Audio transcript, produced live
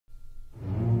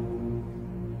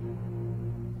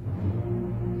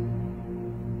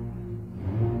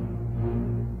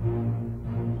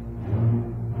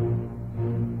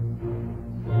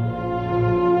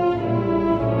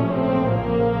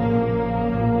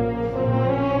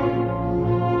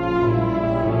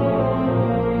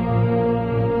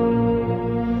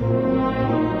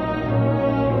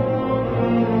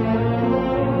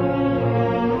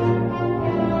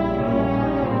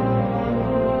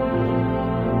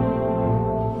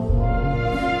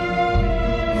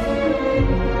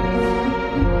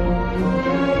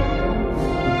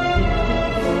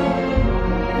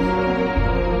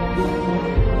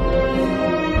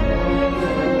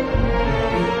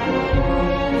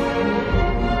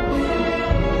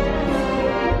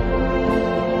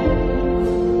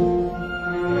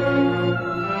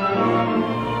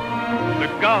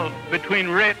between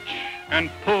rich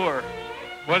and poor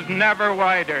was never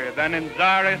wider than in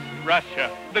Tsarist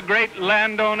Russia. The great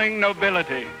landowning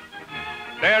nobility,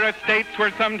 their estates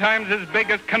were sometimes as big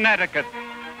as Connecticut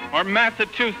or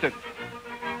Massachusetts.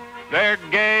 Their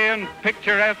gay and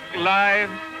picturesque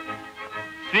lives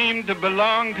seemed to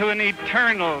belong to an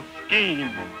eternal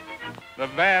scheme. The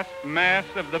vast mass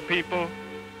of the people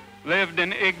lived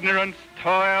in ignorance,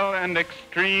 toil, and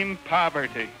extreme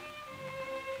poverty.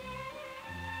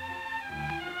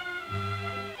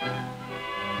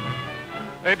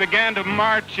 They began to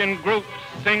march in groups,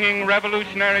 singing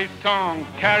revolutionary songs,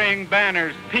 carrying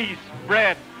banners, peace,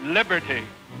 bread, liberty.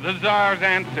 The Tsar's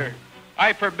answer: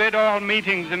 I forbid all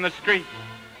meetings in the streets.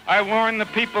 I warn the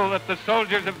people that the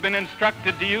soldiers have been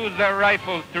instructed to use their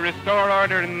rifles to restore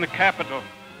order in the capital.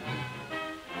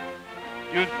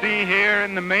 You see here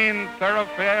in the main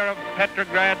thoroughfare of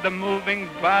Petrograd the moving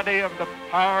body of the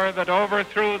power that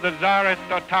overthrew the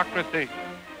Tsarist autocracy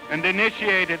and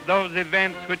initiated those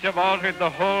events which have altered the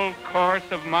whole course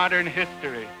of modern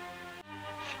history.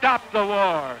 Stop the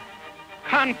war.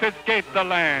 Confiscate the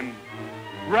land.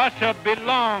 Russia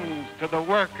belongs to the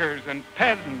workers and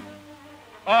peasants.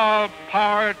 All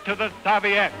power to the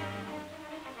Soviets.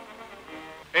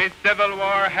 A civil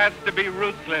war has to be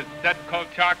ruthless, said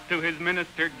Kolchak to his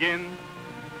minister Gins.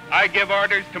 I give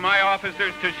orders to my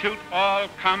officers to shoot all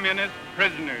communist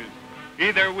prisoners.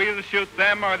 Either we'll shoot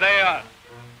them or they us.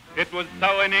 It was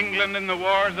so in England in the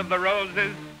Wars of the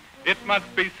Roses. It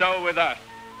must be so with us.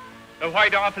 The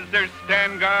white officers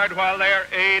stand guard while their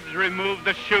aides remove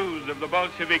the shoes of the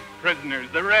Bolshevik prisoners.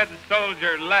 The red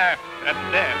soldier laughs at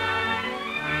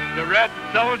death. The red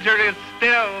soldier is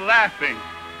still laughing.